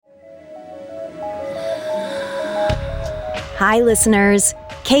Hi, listeners.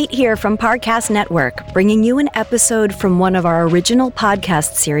 Kate here from Podcast Network, bringing you an episode from one of our original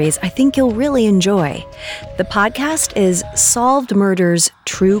podcast series I think you'll really enjoy. The podcast is Solved Murders,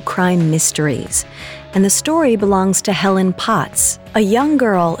 True Crime Mysteries, and the story belongs to Helen Potts, a young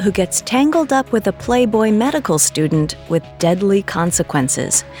girl who gets tangled up with a playboy medical student with deadly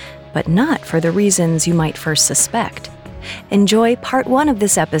consequences, but not for the reasons you might first suspect. Enjoy part 1 of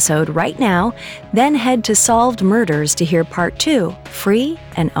this episode right now, then head to Solved Murders to hear part 2, free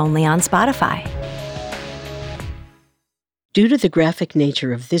and only on Spotify. Due to the graphic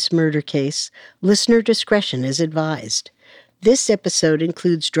nature of this murder case, listener discretion is advised. This episode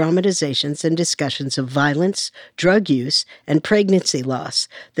includes dramatizations and discussions of violence, drug use, and pregnancy loss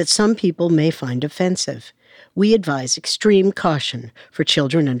that some people may find offensive. We advise extreme caution for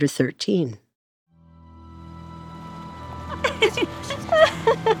children under 13.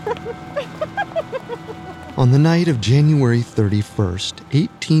 On the night of January 31st,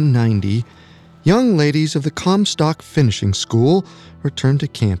 1890, young ladies of the Comstock Finishing School returned to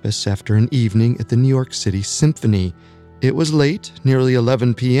campus after an evening at the New York City Symphony. It was late, nearly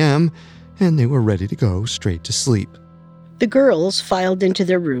 11 p.m., and they were ready to go straight to sleep. The girls filed into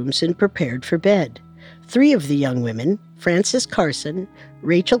their rooms and prepared for bed. 3 of the young women, Frances Carson,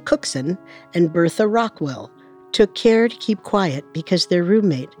 Rachel Cookson, and Bertha Rockwell, took care to keep quiet because their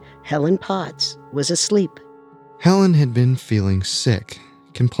roommate, Helen Potts, was asleep. Helen had been feeling sick,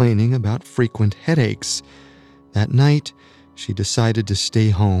 complaining about frequent headaches. That night, she decided to stay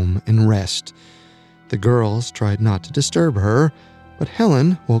home and rest. The girls tried not to disturb her, but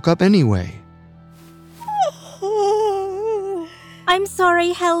Helen woke up anyway. I'm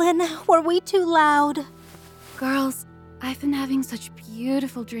sorry, Helen. Were we too loud? Girls, I've been having such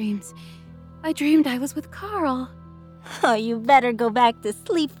beautiful dreams. I dreamed I was with Carl. Oh, you better go back to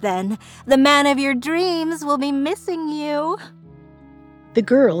sleep then. The man of your dreams will be missing you. The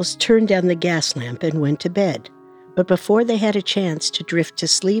girls turned down the gas lamp and went to bed. But before they had a chance to drift to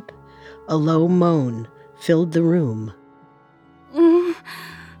sleep, a low moan filled the room.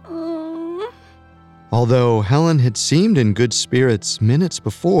 Although Helen had seemed in good spirits minutes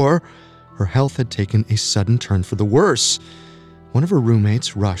before, her health had taken a sudden turn for the worse. One of her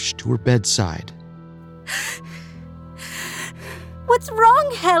roommates rushed to her bedside. What's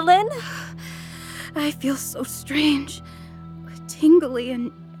wrong, Helen? I feel so strange, tingly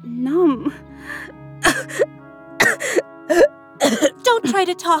and numb. Don't try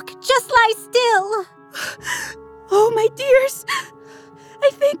to talk. Just lie still. Oh, my dears. I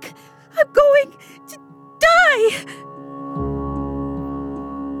think I'm going to die.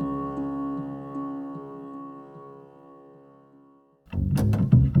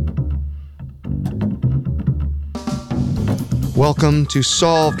 Welcome to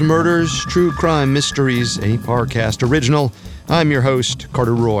Solved Murders, True Crime Mysteries, a Parcast original. I'm your host,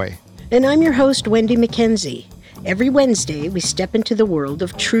 Carter Roy. And I'm your host, Wendy McKenzie. Every Wednesday, we step into the world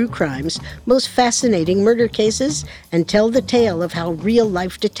of true crime's most fascinating murder cases and tell the tale of how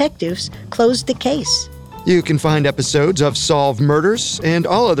real-life detectives closed the case. You can find episodes of Solved Murders and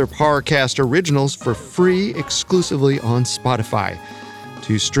all other Parcast originals for free exclusively on Spotify.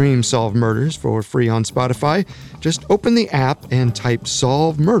 To stream Solved Murders for free on Spotify, just open the app and type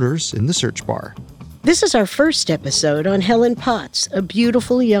Solved Murders in the search bar. This is our first episode on Helen Potts, a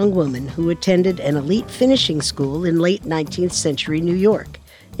beautiful young woman who attended an elite finishing school in late 19th century New York.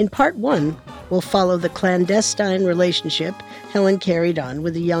 In part 1, we'll follow the clandestine relationship Helen carried on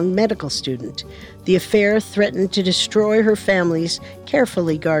with a young medical student. The affair threatened to destroy her family's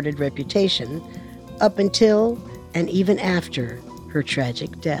carefully guarded reputation up until and even after her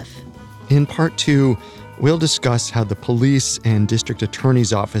tragic death. In part 2, we'll discuss how the police and district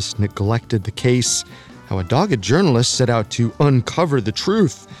attorney's office neglected the case, how a dogged journalist set out to uncover the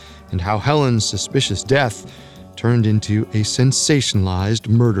truth, and how Helen's suspicious death turned into a sensationalized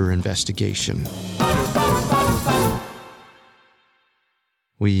murder investigation.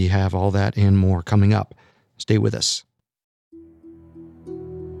 We have all that and more coming up. Stay with us.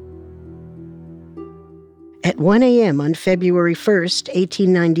 At 1 a.m. on February 1st,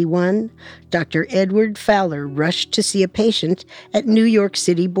 1891, Dr. Edward Fowler rushed to see a patient at New York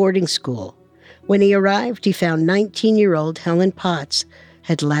City boarding school. When he arrived, he found 19-year-old Helen Potts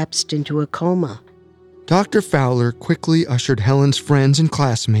had lapsed into a coma. Dr. Fowler quickly ushered Helen's friends and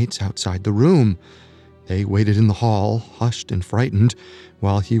classmates outside the room. They waited in the hall, hushed and frightened,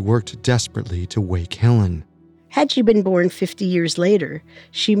 while he worked desperately to wake Helen. Had she been born 50 years later,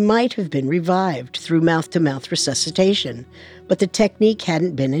 she might have been revived through mouth-to-mouth resuscitation, but the technique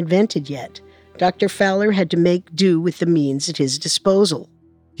hadn't been invented yet. Dr. Fowler had to make do with the means at his disposal.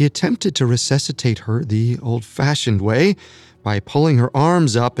 He attempted to resuscitate her the old-fashioned way by pulling her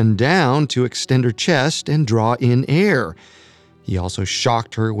arms up and down to extend her chest and draw in air. He also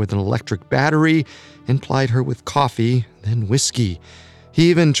shocked her with an electric battery and plied her with coffee, then whiskey.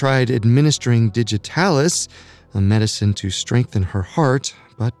 He even tried administering digitalis, a medicine to strengthen her heart,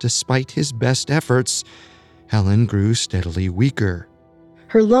 but despite his best efforts, Helen grew steadily weaker.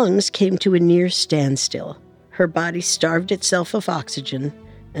 Her lungs came to a near standstill. Her body starved itself of oxygen,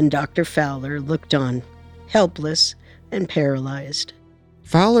 and Dr. Fowler looked on, helpless and paralyzed.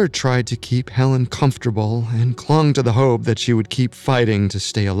 Fowler tried to keep Helen comfortable and clung to the hope that she would keep fighting to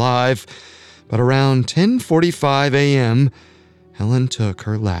stay alive, but around 10:45 a.m., Helen took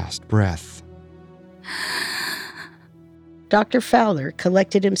her last breath. Dr. Fowler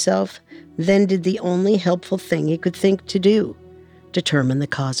collected himself, then did the only helpful thing he could think to do, determine the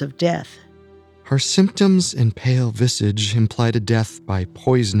cause of death. Her symptoms and pale visage implied a death by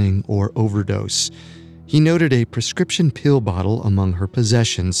poisoning or overdose. He noted a prescription pill bottle among her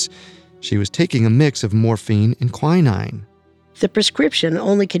possessions. She was taking a mix of morphine and quinine. The prescription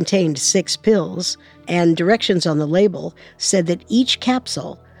only contained 6 pills, and directions on the label said that each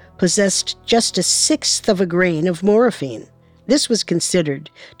capsule possessed just 1/6 of a grain of morphine. This was considered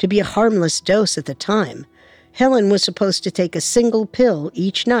to be a harmless dose at the time. Helen was supposed to take a single pill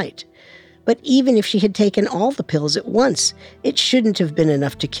each night. But even if she had taken all the pills at once, it shouldn't have been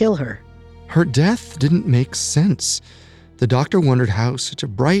enough to kill her. Her death didn't make sense. The doctor wondered how such a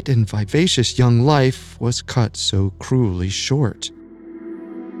bright and vivacious young life was cut so cruelly short.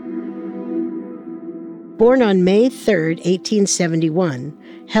 Born on May 3, 1871,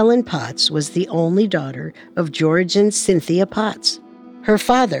 Helen Potts was the only daughter of George and Cynthia Potts. Her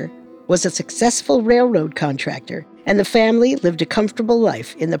father was a successful railroad contractor, and the family lived a comfortable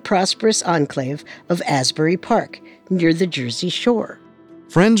life in the prosperous enclave of Asbury Park, near the Jersey Shore.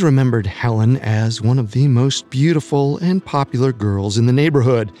 Friends remembered Helen as one of the most beautiful and popular girls in the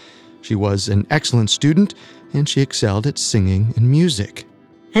neighborhood. She was an excellent student, and she excelled at singing and music.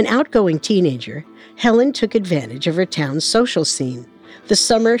 An outgoing teenager, Helen took advantage of her town's social scene. The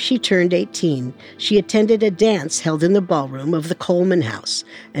summer she turned 18, she attended a dance held in the ballroom of the Coleman House,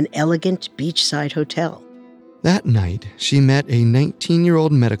 an elegant beachside hotel. That night, she met a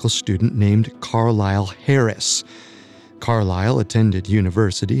 19-year-old medical student named Carlisle Harris. Carlisle attended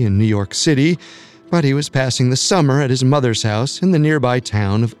university in New York City, but he was passing the summer at his mother's house in the nearby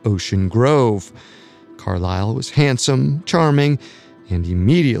town of Ocean Grove. Carlisle was handsome, charming, and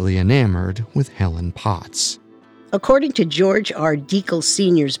immediately enamored with Helen Potts. According to George R. Deacle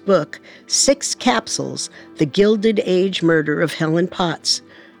Sr.'s book, 6 Capsules, The Gilded Age Murder of Helen Potts,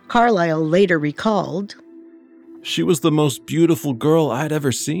 Carlisle later recalled, "She was the most beautiful girl I'd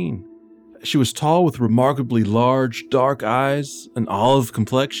ever seen. She was tall with remarkably large, dark eyes, an olive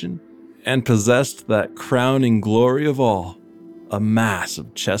complexion, and possessed that crowning glory of all, a mass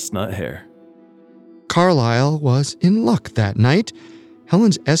of chestnut hair." Carlisle was in luck that night.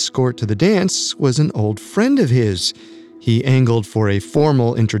 Helen's escort to the dance was an old friend of his. He angled for a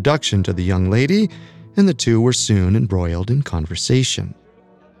formal introduction to the young lady, and the two were soon embroiled in conversation.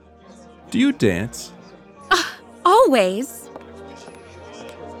 "Do you dance?" Always.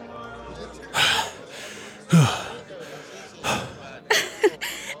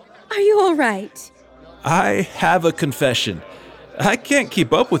 Are you all right? I have a confession. I can't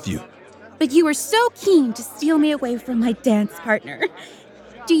keep up with you. But you were so keen to steal me away from my dance partner.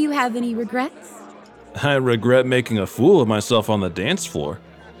 Do you have any regrets? I regret making a fool of myself on the dance floor.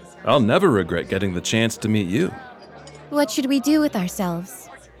 I'll never regret getting the chance to meet you. What should we do with ourselves,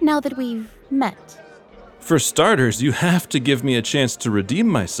 now that we've met? For starters, you have to give me a chance to redeem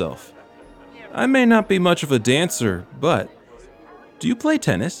myself. I may not be much of a dancer, but do you play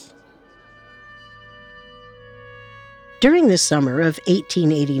tennis? During the summer of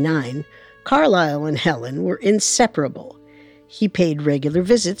 1889, Carlisle and Helen were inseparable. He paid regular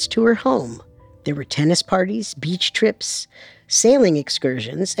visits to her home. There were tennis parties, beach trips, sailing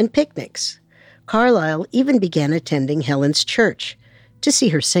excursions, and picnics. Carlisle even began attending Helen's church to see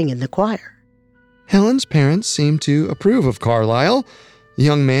her sing in the choir. Helen's parents seemed to approve of Carlisle. The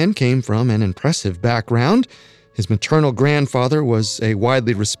young man came from an impressive background. His maternal grandfather was a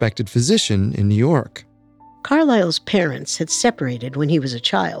widely respected physician in New York. Carlisle's parents had separated when he was a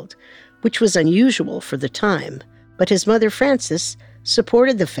child, which was unusual for the time, but his mother, Frances,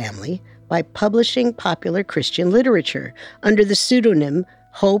 supported the family by publishing popular Christian literature under the pseudonym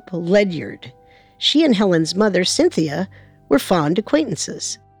Hope Ledyard. She and Helen's mother, Cynthia, were fond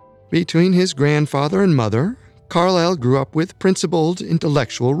acquaintances. Between his grandfather and mother, Carlisle grew up with principled,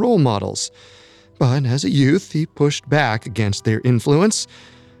 intellectual role models. But as a youth, he pushed back against their influence.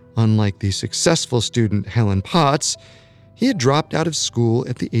 Unlike the successful student Helen Potts, he had dropped out of school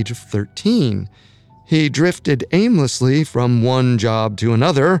at the age of 13. He drifted aimlessly from one job to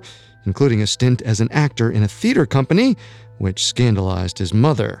another, including a stint as an actor in a theater company, which scandalized his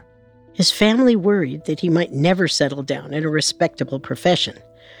mother. His family worried that he might never settle down in a respectable profession.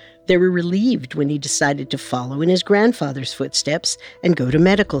 They were relieved when he decided to follow in his grandfather's footsteps and go to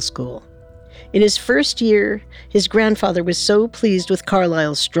medical school. In his first year, his grandfather was so pleased with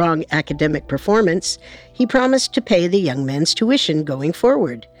Carlyle's strong academic performance, he promised to pay the young man's tuition going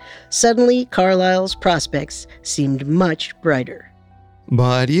forward. Suddenly, Carlyle's prospects seemed much brighter.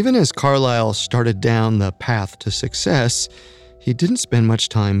 But even as Carlyle started down the path to success, he didn't spend much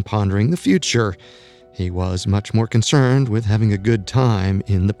time pondering the future. He was much more concerned with having a good time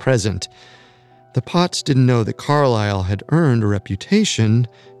in the present. The Potts didn't know that Carlyle had earned a reputation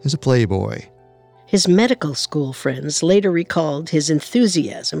as a playboy. His medical school friends later recalled his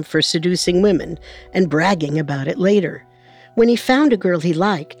enthusiasm for seducing women and bragging about it later. When he found a girl he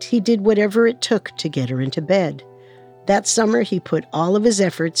liked, he did whatever it took to get her into bed. That summer, he put all of his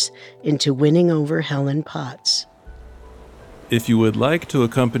efforts into winning over Helen Potts. If you would like to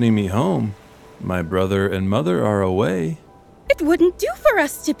accompany me home, my brother and mother are away. It wouldn't do for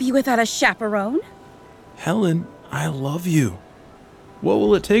us to be without a chaperone. Helen, I love you. What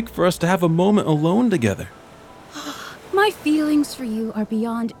will it take for us to have a moment alone together? My feelings for you are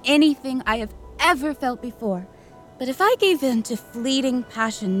beyond anything I have ever felt before. But if I gave in to fleeting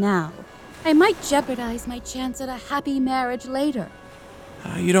passion now, I might jeopardize my chance at a happy marriage later.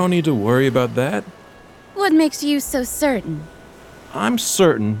 You don't need to worry about that. What makes you so certain? I'm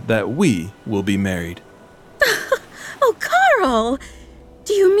certain that we will be married. Oh, Carl!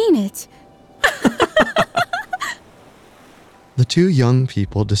 Do you mean it? The two young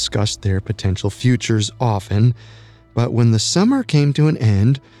people discussed their potential futures often, but when the summer came to an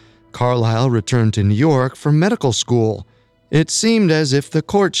end, Carlyle returned to New York for medical school. It seemed as if the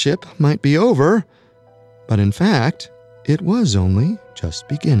courtship might be over, but in fact, it was only just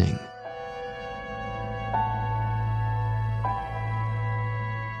beginning.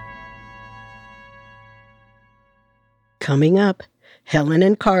 Coming up, Helen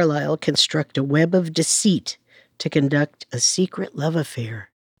and Carlyle construct a web of deceit to conduct a secret love affair.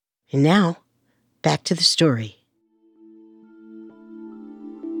 And now, back to the story.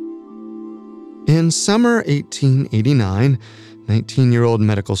 In summer 1889, 19-year-old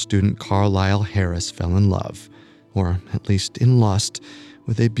medical student Carlyle Harris fell in love, or at least in lust,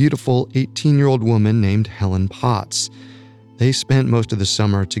 with a beautiful 18-year-old woman named Helen Potts. They spent most of the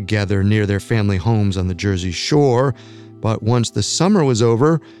summer together near their family homes on the Jersey Shore, but once the summer was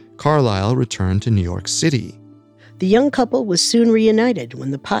over, Carlyle returned to New York City. The young couple was soon reunited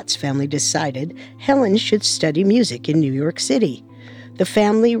when the Potts family decided Helen should study music in New York City. The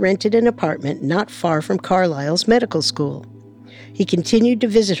family rented an apartment not far from Carlyle's medical school. He continued to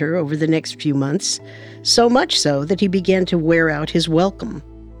visit her over the next few months, so much so that he began to wear out his welcome.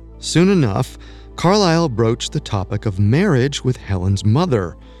 Soon enough, Carlyle broached the topic of marriage with Helen's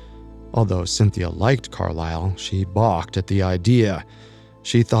mother. Although Cynthia liked Carlyle, she balked at the idea.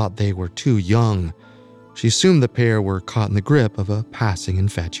 She thought they were too young. She assumed the pair were caught in the grip of a passing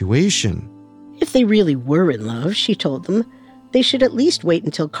infatuation. If they really were in love, she told them, they should at least wait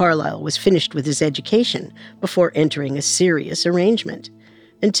until Carlyle was finished with his education before entering a serious arrangement.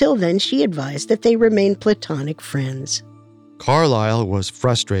 Until then, she advised that they remain platonic friends. Carlyle was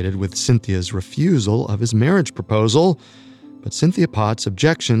frustrated with Cynthia's refusal of his marriage proposal, but Cynthia Potts'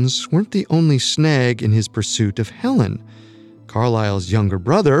 objections weren't the only snag in his pursuit of Helen. Carlyle's younger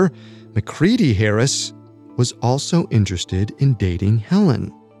brother, Macready Harris, was also interested in dating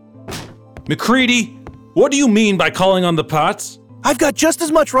Helen. Macready, what do you mean by calling on the Potts? I've got just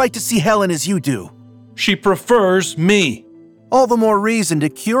as much right to see Helen as you do. She prefers me. All the more reason to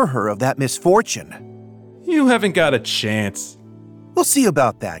cure her of that misfortune. You haven't got a chance. We'll see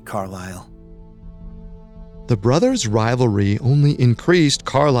about that, Carlyle. The brothers' rivalry only increased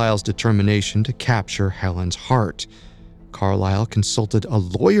Carlyle's determination to capture Helen's heart. Carlyle consulted a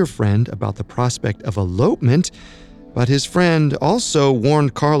lawyer friend about the prospect of elopement, but his friend also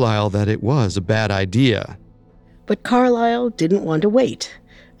warned Carlyle that it was a bad idea. But Carlyle didn't want to wait,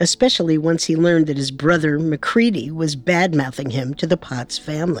 especially once he learned that his brother Macready was bad-mouthing him to the Potts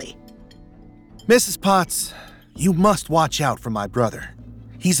family. Mrs. Potts, you must watch out for my brother.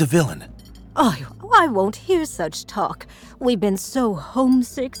 He's a villain. Oh, I won't hear such talk. We've been so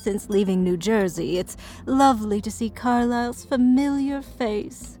homesick since leaving New Jersey. It's lovely to see Carlyle's familiar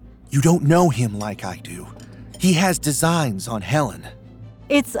face. You don't know him like I do. He has designs on Helen.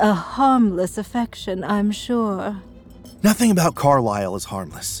 It's a harmless affection, I'm sure. Nothing about Carlisle is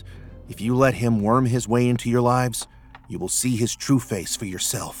harmless. If you let him worm his way into your lives, you will see his true face for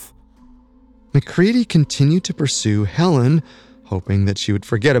yourself. McCready continued to pursue Helen, hoping that she would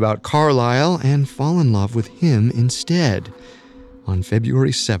forget about Carlisle and fall in love with him instead. On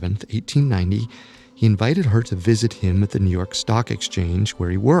February 7th, 1890, he invited her to visit him at the New York Stock Exchange where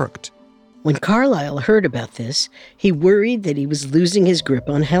he worked. When Carlisle heard about this, he worried that he was losing his grip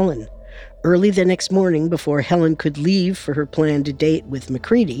on Helen. Early the next morning, before Helen could leave for her planned date with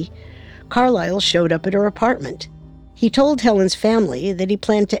McCready, Carlisle showed up at her apartment. He told Helen's family that he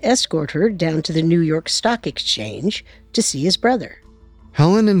planned to escort her down to the New York Stock Exchange to see his brother.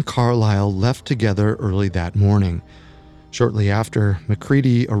 Helen and Carlisle left together early that morning. Shortly after,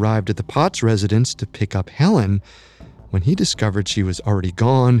 McCready arrived at the Potts residence to pick up Helen. When he discovered she was already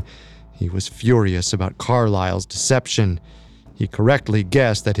gone, he was furious about Carlisle's deception. He correctly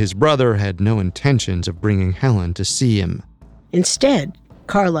guessed that his brother had no intentions of bringing Helen to see him. Instead,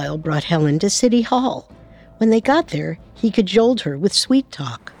 Carlisle brought Helen to City Hall. When they got there, he cajoled her with sweet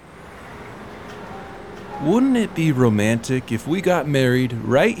talk. Wouldn't it be romantic if we got married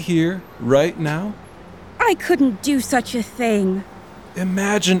right here, right now? I couldn't do such a thing.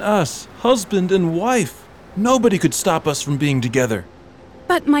 Imagine us, husband and wife. Nobody could stop us from being together.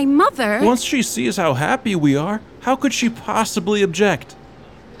 But my mother... Once she sees how happy we are, how could she possibly object?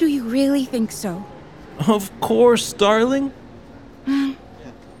 Do you really think so? Of course, darling.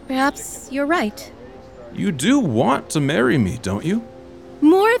 Perhaps you're right. You do want to marry me, don't you?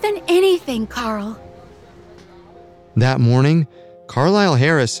 More than anything, Carl. That morning, Carlisle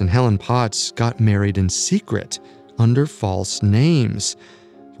Harris and Helen Potts got married in secret, under false names.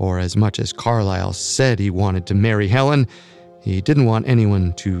 For as much as Carlisle said he wanted to marry Helen, he didn't want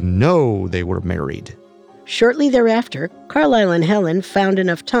anyone to know they were married. Shortly thereafter, Carlisle and Helen found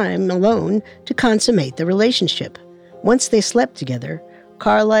enough time alone to consummate the relationship. Once they slept together,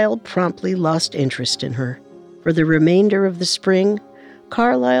 Carlisle promptly lost interest in her. For the remainder of the spring,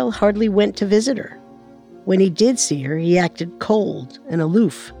 Carlisle hardly went to visit her. When he did see her, he acted cold and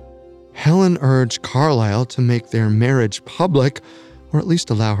aloof. Helen urged Carlisle to make their marriage public, or at least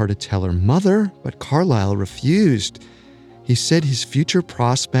allow her to tell her mother, but Carlisle refused. He said his future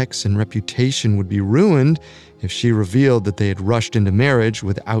prospects and reputation would be ruined if she revealed that they had rushed into marriage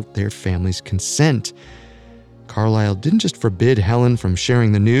without their family's consent. Carlisle didn't just forbid Helen from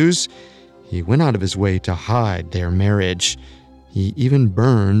sharing the news, he went out of his way to hide their marriage. He even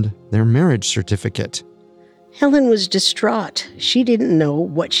burned their marriage certificate. Helen was distraught. She didn't know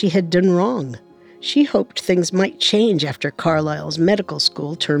what she had done wrong. She hoped things might change after Carlisle's medical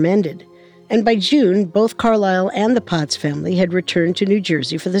school term ended. And by June, both Carlisle and the Potts family had returned to New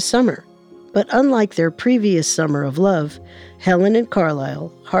Jersey for the summer. But unlike their previous summer of love, Helen and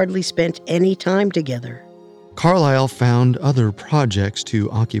Carlisle hardly spent any time together. Carlisle found other projects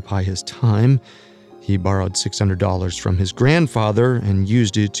to occupy his time. He borrowed $600 from his grandfather and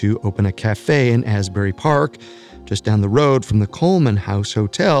used it to open a cafe in Asbury Park, just down the road from the Coleman House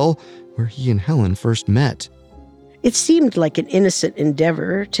Hotel, where he and Helen first met. It seemed like an innocent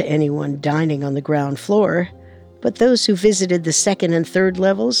endeavor to anyone dining on the ground floor, but those who visited the second and third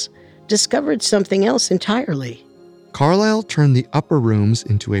levels discovered something else entirely. Carlisle turned the upper rooms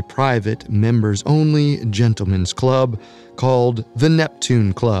into a private, members-only gentlemen's club called the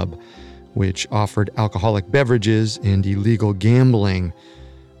Neptune Club, which offered alcoholic beverages and illegal gambling.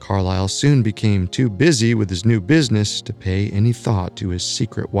 Carlisle soon became too busy with his new business to pay any thought to his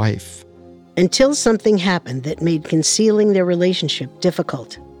secret wife. Until something happened that made concealing their relationship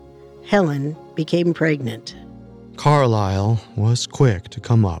difficult. Helen became pregnant. Carlisle was quick to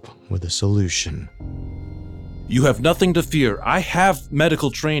come up with a solution. You have nothing to fear. I have medical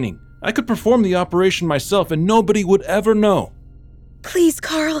training. I could perform the operation myself and nobody would ever know. Please,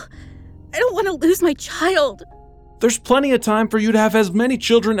 Carl. I don't want to lose my child. There's plenty of time for you to have as many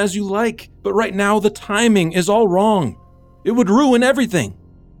children as you like, but right now the timing is all wrong. It would ruin everything.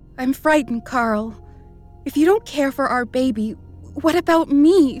 I'm frightened, Carl. If you don't care for our baby, what about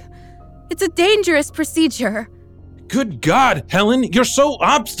me? It's a dangerous procedure. Good God, Helen, you're so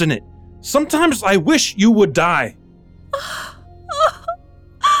obstinate. Sometimes I wish you would die.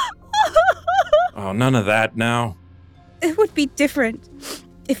 Oh, none of that now. It would be different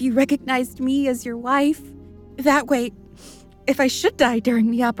if you recognized me as your wife. That way, if I should die during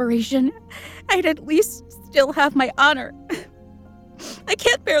the operation, I'd at least still have my honor. I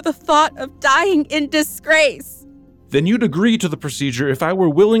can't bear the thought of dying in disgrace. Then you'd agree to the procedure if I were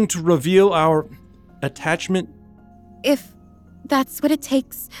willing to reveal our attachment? If that's what it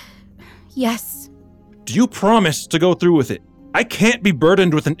takes, yes. Do you promise to go through with it? I can't be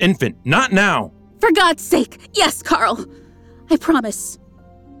burdened with an infant, not now. For God's sake, yes, Carl. I promise.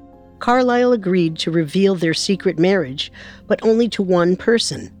 Carlisle agreed to reveal their secret marriage, but only to one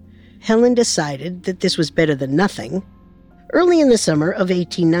person. Helen decided that this was better than nothing. Early in the summer of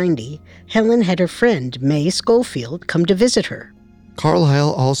 1890, Helen had her friend, May Schofield, come to visit her.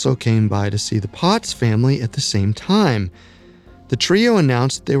 Carlisle also came by to see the Potts family at the same time. The trio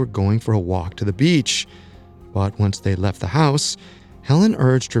announced they were going for a walk to the beach. But once they left the house, Helen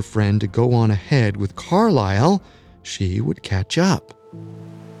urged her friend to go on ahead with Carlisle. She would catch up.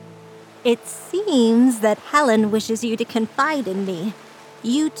 It seems that Helen wishes you to confide in me.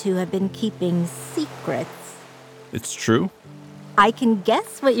 You two have been keeping secrets. It's true? I can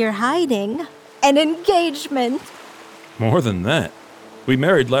guess what you're hiding. An engagement. More than that. We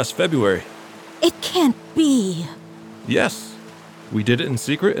married last February. It can't be. Yes. We did it in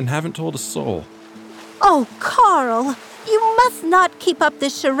secret and haven't told a soul. Oh, Carl, you must not keep up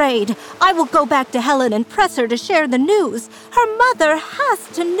this charade. I will go back to Helen and press her to share the news. Her mother has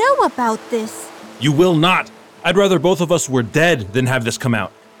to know about this. You will not. I'd rather both of us were dead than have this come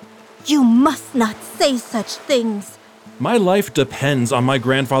out. You must not say such things. My life depends on my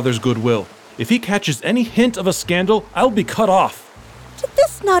grandfather's goodwill. If he catches any hint of a scandal, I'll be cut off. Did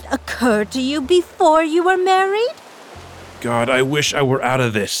this not occur to you before you were married? God, I wish I were out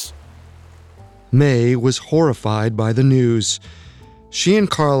of this. May was horrified by the news. She and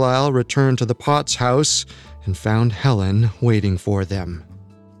Carlisle returned to the Potts house and found Helen waiting for them.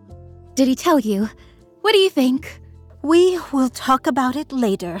 Did he tell you? What do you think? We will talk about it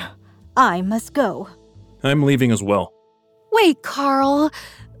later. I must go. I'm leaving as well. Wait, Carl.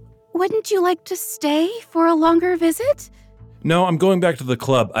 Wouldn't you like to stay for a longer visit? No, I'm going back to the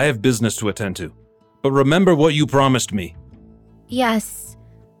club. I have business to attend to. But remember what you promised me. Yes,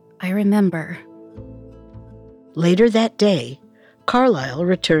 I remember. Later that day, Carlisle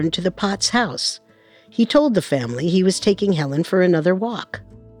returned to the Potts house. He told the family he was taking Helen for another walk.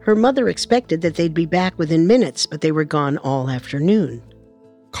 Her mother expected that they'd be back within minutes, but they were gone all afternoon.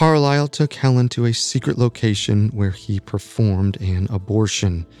 Carlisle took Helen to a secret location where he performed an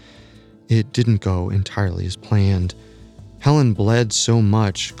abortion. It didn't go entirely as planned. Helen bled so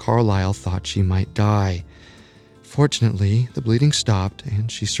much, Carlisle thought she might die. Fortunately, the bleeding stopped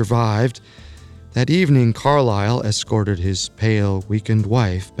and she survived. That evening, Carlisle escorted his pale, weakened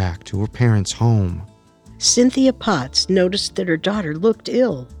wife back to her parents' home. Cynthia Potts noticed that her daughter looked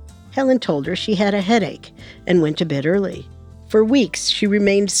ill. Helen told her she had a headache and went to bed early. For weeks, she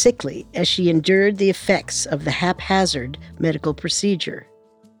remained sickly as she endured the effects of the haphazard medical procedure.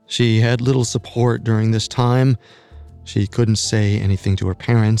 She had little support during this time. She couldn't say anything to her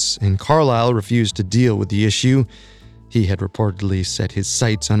parents, and Carlisle refused to deal with the issue. He had reportedly set his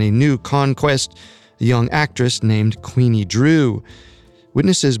sights on a new conquest, a young actress named Queenie Drew.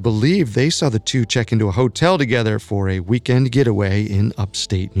 Witnesses believe they saw the two check into a hotel together for a weekend getaway in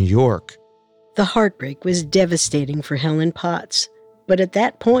upstate New York. The heartbreak was devastating for Helen Potts, but at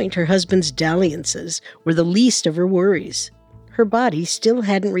that point her husband's dalliances were the least of her worries. Her body still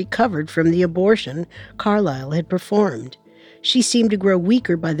hadn't recovered from the abortion Carlisle had performed. She seemed to grow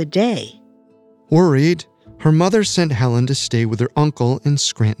weaker by the day. Worried, her mother sent Helen to stay with her uncle in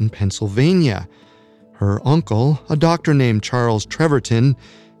Scranton, Pennsylvania. Her uncle, a doctor named Charles Treverton,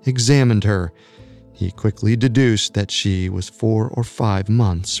 examined her. He quickly deduced that she was 4 or 5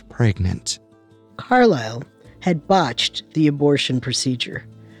 months pregnant. Carlisle had botched the abortion procedure.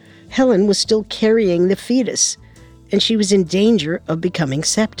 Helen was still carrying the fetus, and she was in danger of becoming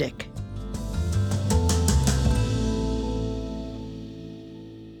septic.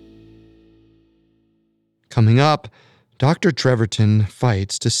 Coming up, Dr. Treverton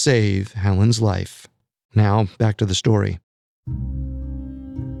fights to save Helen's life. Now, back to the story.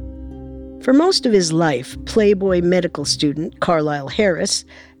 For most of his life, playboy medical student Carlisle Harris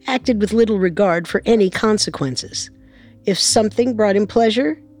acted with little regard for any consequences. If something brought him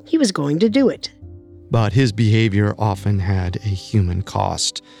pleasure, he was going to do it. But his behavior often had a human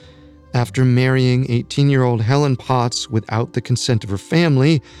cost. After marrying 18-year-old Helen Potts without the consent of her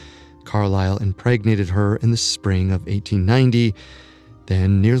family, Carlisle impregnated her in the spring of 1890,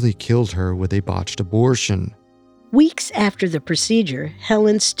 then nearly killed her with a botched abortion. Weeks after the procedure,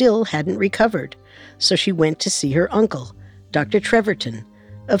 Helen still hadn't recovered, so she went to see her uncle, Dr. Treverton,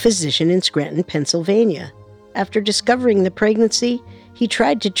 a physician in Scranton, Pennsylvania. After discovering the pregnancy, he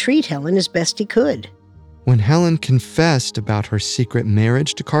tried to treat Helen as best he could. When Helen confessed about her secret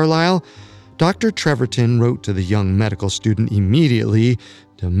marriage to Carlisle, Dr. Treverton wrote to the young medical student immediately,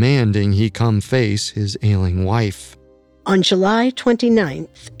 demanding he come face his ailing wife. On July 29,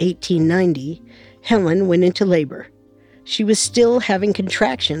 1890, Helen went into labor. She was still having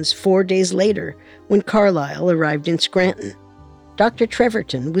contractions 4 days later when Carlisle arrived in Scranton. Dr.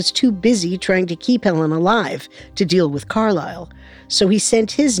 Treverton was too busy trying to keep Helen alive to deal with Carlisle, so he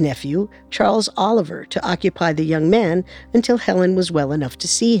sent his nephew, Charles Oliver, to occupy the young man until Helen was well enough to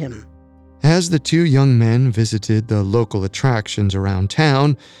see him. As the two young men visited the local attractions around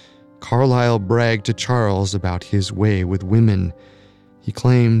town, Carlisle bragged to Charles about his way with women. He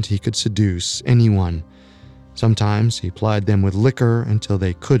claimed he could seduce anyone. Sometimes he plied them with liquor until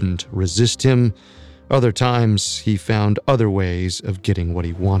they couldn't resist him. Other times, he found other ways of getting what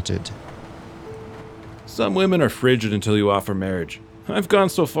he wanted. Some women are frigid until you offer marriage. I've gone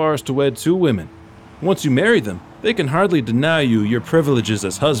so far as to wed 2 women. Once you marry them, they can hardly deny you your privileges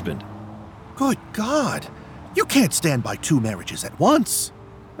as husband. Good God! You can't stand by 2 marriages at once.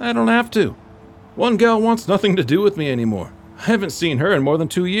 I don't have to. One gal wants nothing to do with me anymore. I haven't seen her in more than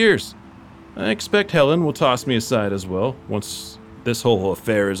 2 years. I expect Helen will toss me aside as well, once this whole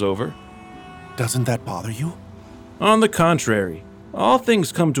affair is over. Doesn't that bother you? On the contrary, all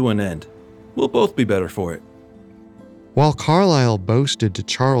things come to an end. We'll both be better for it. While Carlisle boasted to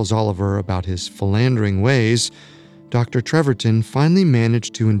Charles Oliver about his philandering ways, Dr. Treverton finally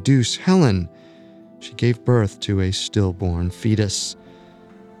managed to induce Helen. She gave birth to a stillborn fetus.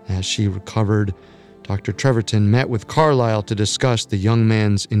 As she recovered, Dr. Treverton met with Carlisle to discuss the young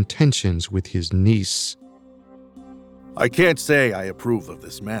man's intentions with his niece. I can't say I approve of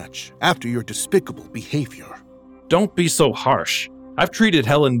this match after your despicable behavior. Don't be so harsh. I've treated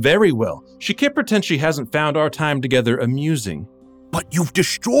Helen very well. She can't pretend she hasn't found our time together amusing. But you've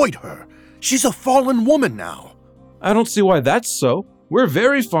destroyed her. She's a fallen woman now. I don't see why that's so. We're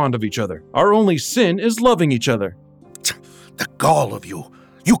very fond of each other. Our only sin is loving each other. The gall of you.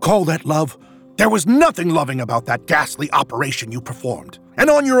 You call that love? There was nothing loving about that ghastly operation you performed. And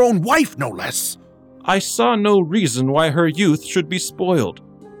on your own wife, no less. I saw no reason why her youth should be spoiled.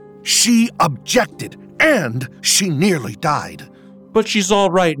 She objected, and she nearly died. But she's all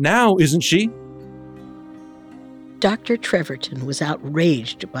right now, isn't she? Dr. Treverton was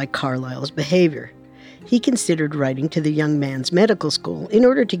outraged by Carlisle's behavior. He considered writing to the young man's medical school in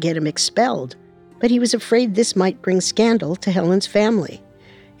order to get him expelled, but he was afraid this might bring scandal to Helen's family.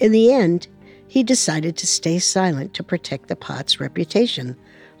 In the end, he decided to stay silent to protect the Potts' reputation,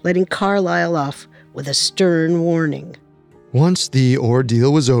 letting Carlisle off with a stern warning. Once the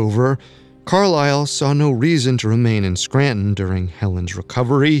ordeal was over, Carlisle saw no reason to remain in Scranton during Helen's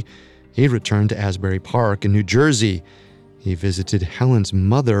recovery. He returned to Asbury Park in New Jersey. He visited Helen's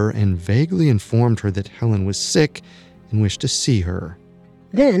mother and vaguely informed her that Helen was sick and wished to see her.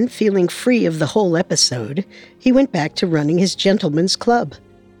 Then, feeling free of the whole episode, he went back to running his gentleman's club.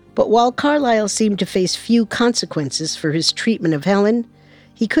 But while Carlisle seemed to face few consequences for his treatment of Helen,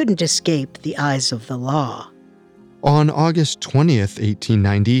 he couldn't escape the eyes of the law. On August 20th,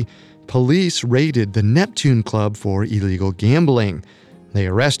 1890, police raided the Neptune Club for illegal gambling. They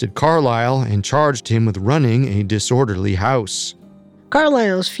arrested Carlisle and charged him with running a disorderly house.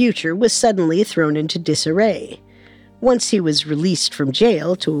 Carlisle's future was suddenly thrown into disarray. Once he was released from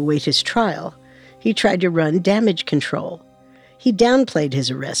jail to await his trial, he tried to run damage control. He downplayed his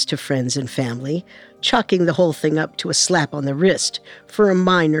arrest to friends and family, chalking the whole thing up to a slap on the wrist for a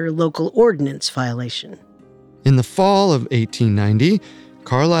minor local ordinance violation. In the fall of 1890,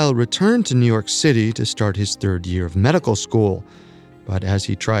 Carlisle returned to New York City to start his 3rd year of medical school. But as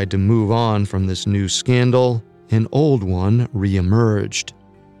he tried to move on from this new scandal, an old one reemerged.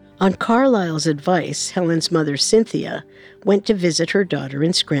 On Carlisle's advice, Helen's mother, Cynthia, went to visit her daughter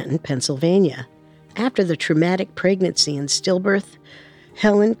in Scranton, Pennsylvania. After the traumatic pregnancy and stillbirth,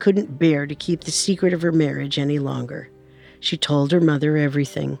 Helen couldn't bear to keep the secret of her marriage any longer. She told her mother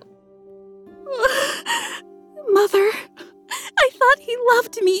everything. Mother, I thought he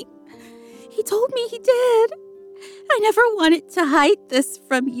loved me. He told me he did. I never wanted to hide this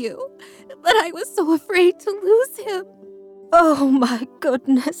from you, but I was so afraid to lose him. Oh, my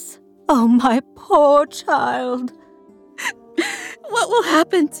goodness. Oh, my poor child. What will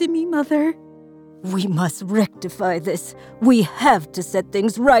happen to me, Mother? We must rectify this. We have to set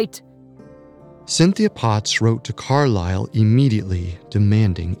things right. Cynthia Potts wrote to Carlisle immediately,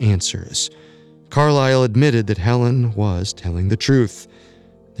 demanding answers. Carlisle admitted that Helen was telling the truth.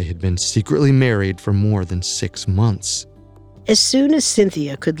 They had been secretly married for more than 6 months. As soon as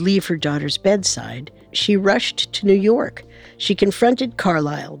Cynthia could leave her daughter's bedside, she rushed to New York. She confronted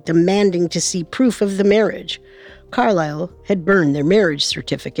Carlisle, demanding to see proof of the marriage. Carlisle had burned their marriage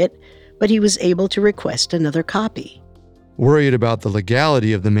certificate, but he was able to request another copy. Worried about the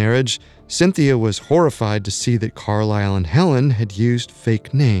legality of the marriage, Cynthia was horrified to see that Carlisle and Helen had used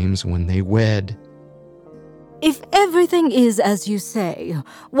fake names when they wed. If everything is as you say,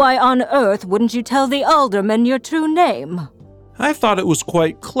 why on earth wouldn't you tell the alderman your true name? I thought it was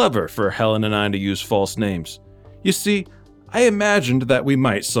quite clever for Helen and I to use false names. You see, I imagined that we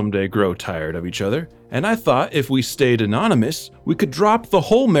might someday grow tired of each other, and I thought if we stayed anonymous, we could drop the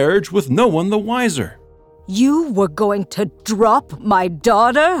whole marriage with no one the wiser. You were going to drop my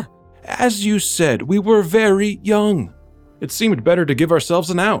daughter? As you said, we were very young. It seemed better to give ourselves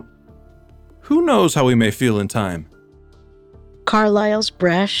an out. Who knows how we may feel in time? Carlisle's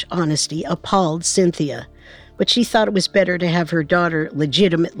brash honesty appalled Cynthia, but she thought it was better to have her daughter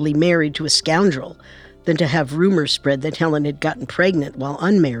legitimately married to a scoundrel than to have rumors spread that Helen had gotten pregnant while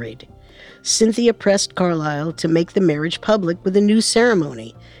unmarried. Cynthia pressed Carlisle to make the marriage public with a new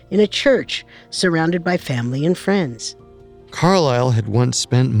ceremony in a church surrounded by family and friends. Carlisle had once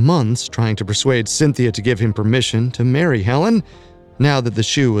spent months trying to persuade Cynthia to give him permission to marry Helen. Now that the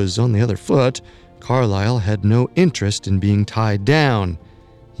shoe was on the other foot, Carlisle had no interest in being tied down.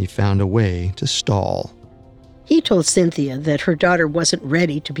 He found a way to stall. He told Cynthia that her daughter wasn't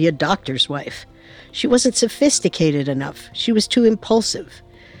ready to be a doctor's wife. She wasn't sophisticated enough. She was too impulsive.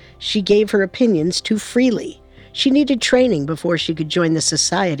 She gave her opinions too freely. She needed training before she could join the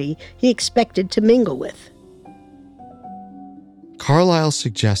society he expected to mingle with. Carlisle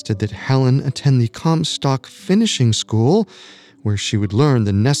suggested that Helen attend the Comstock Finishing School, where she would learn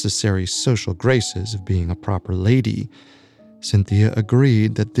the necessary social graces of being a proper lady. Cynthia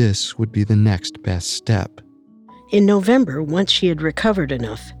agreed that this would be the next best step. In November, once she had recovered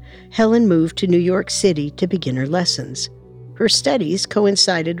enough, Helen moved to New York City to begin her lessons. Her studies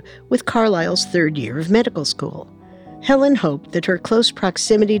coincided with Carlisle's third year of medical school. Helen hoped that her close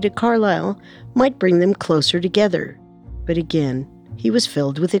proximity to Carlisle might bring them closer together. But again, he was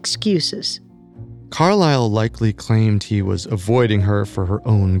filled with excuses. Carlisle likely claimed he was avoiding her for her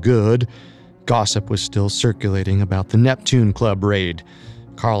own good. Gossip was still circulating about the Neptune Club raid.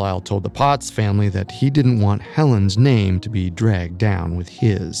 Carlisle told the Potts family that he didn't want Helen's name to be dragged down with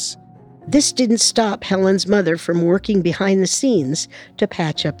his. This didn't stop Helen's mother from working behind the scenes to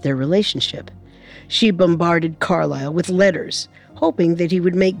patch up their relationship. She bombarded Carlisle with letters, hoping that he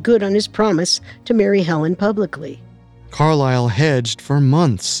would make good on his promise to marry Helen publicly. Carlisle hedged for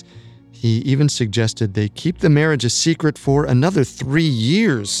months. He even suggested they keep the marriage a secret for another 3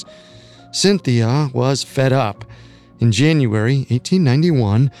 years. Cynthia was fed up. In January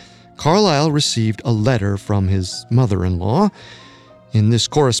 1891, Carlisle received a letter from his mother-in-law. In this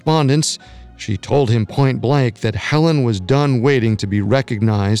correspondence, she told him point blank that Helen was done waiting to be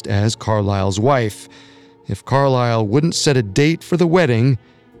recognized as Carlisle's wife. If Carlisle wouldn't set a date for the wedding,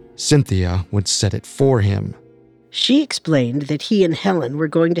 Cynthia would set it for him. She explained that he and Helen were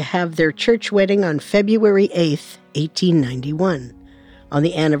going to have their church wedding on February 8th, 1891, on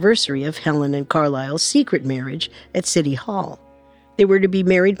the anniversary of Helen and Carlisle's secret marriage at City Hall. They were to be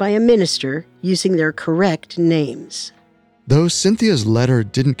married by a minister using their correct names. Though Cynthia's letter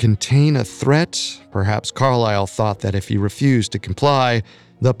didn't contain a threat, perhaps Carlisle thought that if he refused to comply,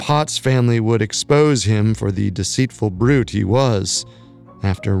 the Potts family would expose him for the deceitful brute he was.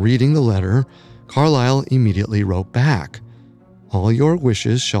 After reading the letter, Carlisle immediately wrote back, "All your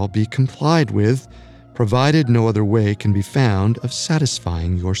wishes shall be complied with, provided no other way can be found of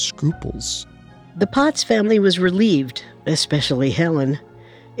satisfying your scruples." The Potts family was relieved, especially Helen.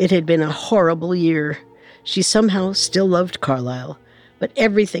 It had been a horrible year. She somehow still loved Carlisle, but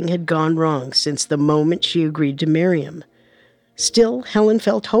everything had gone wrong since the moment she agreed to marry him. Still, Helen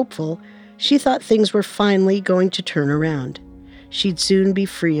felt hopeful. She thought things were finally going to turn around. She'd soon be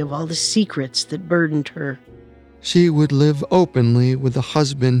free of all the secrets that burdened her. She would live openly with the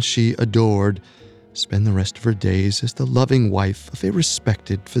husband she adored, spend the rest of her days as the loving wife of a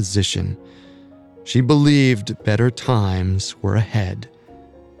respected physician. She believed better times were ahead.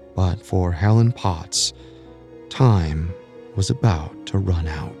 But for Helen Potts, time was about to run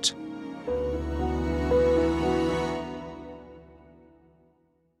out.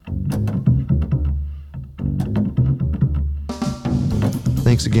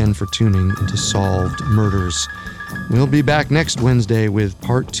 Thanks again for tuning into Solved Murders. We'll be back next Wednesday with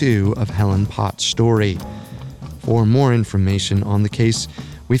part 2 of Helen Potts' story. For more information on the case,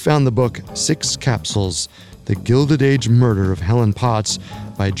 we found the book 6 Capsules, The Gilded Age Murder of Helen Potts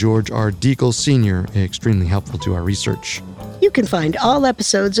by George R. Deacle Sr., extremely helpful to our research. You can find all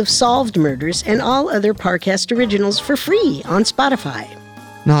episodes of Solved Murders and all other Parcast originals for free on Spotify.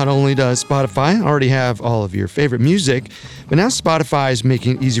 Not only does Spotify already have all of your favorite music, but now Spotify is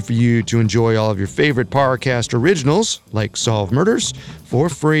making it easy for you to enjoy all of your favorite Parcast originals, like Solved Murders, for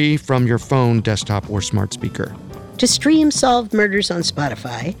free from your phone, desktop, or smart speaker. To stream Solved Murders on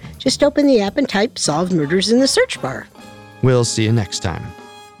Spotify, just open the app and type Solved Murders in the search bar. We'll see you next time.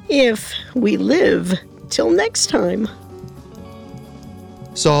 If we live till next time.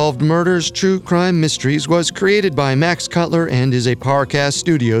 Solved Murders True Crime Mysteries was created by Max Cutler and is a Parcast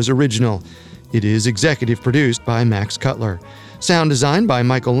Studios original. It is executive produced by Max Cutler. Sound design by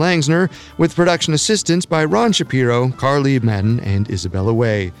Michael Langsner, with production assistance by Ron Shapiro, Carly Madden, and Isabella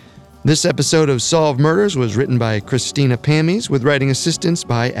Way. This episode of Solved Murders was written by Christina Pammies, with writing assistance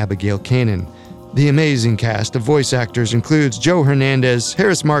by Abigail Cannon. The amazing cast of voice actors includes Joe Hernandez,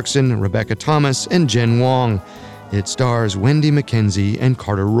 Harris Markson, Rebecca Thomas, and Jen Wong. It stars Wendy McKenzie and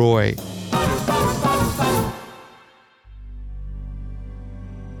Carter Roy.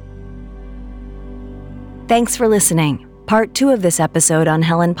 Thanks for listening. Part 2 of this episode on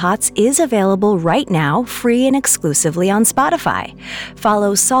Helen Potts is available right now, free and exclusively on Spotify.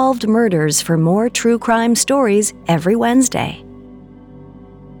 Follow Solved Murders for more true crime stories every Wednesday.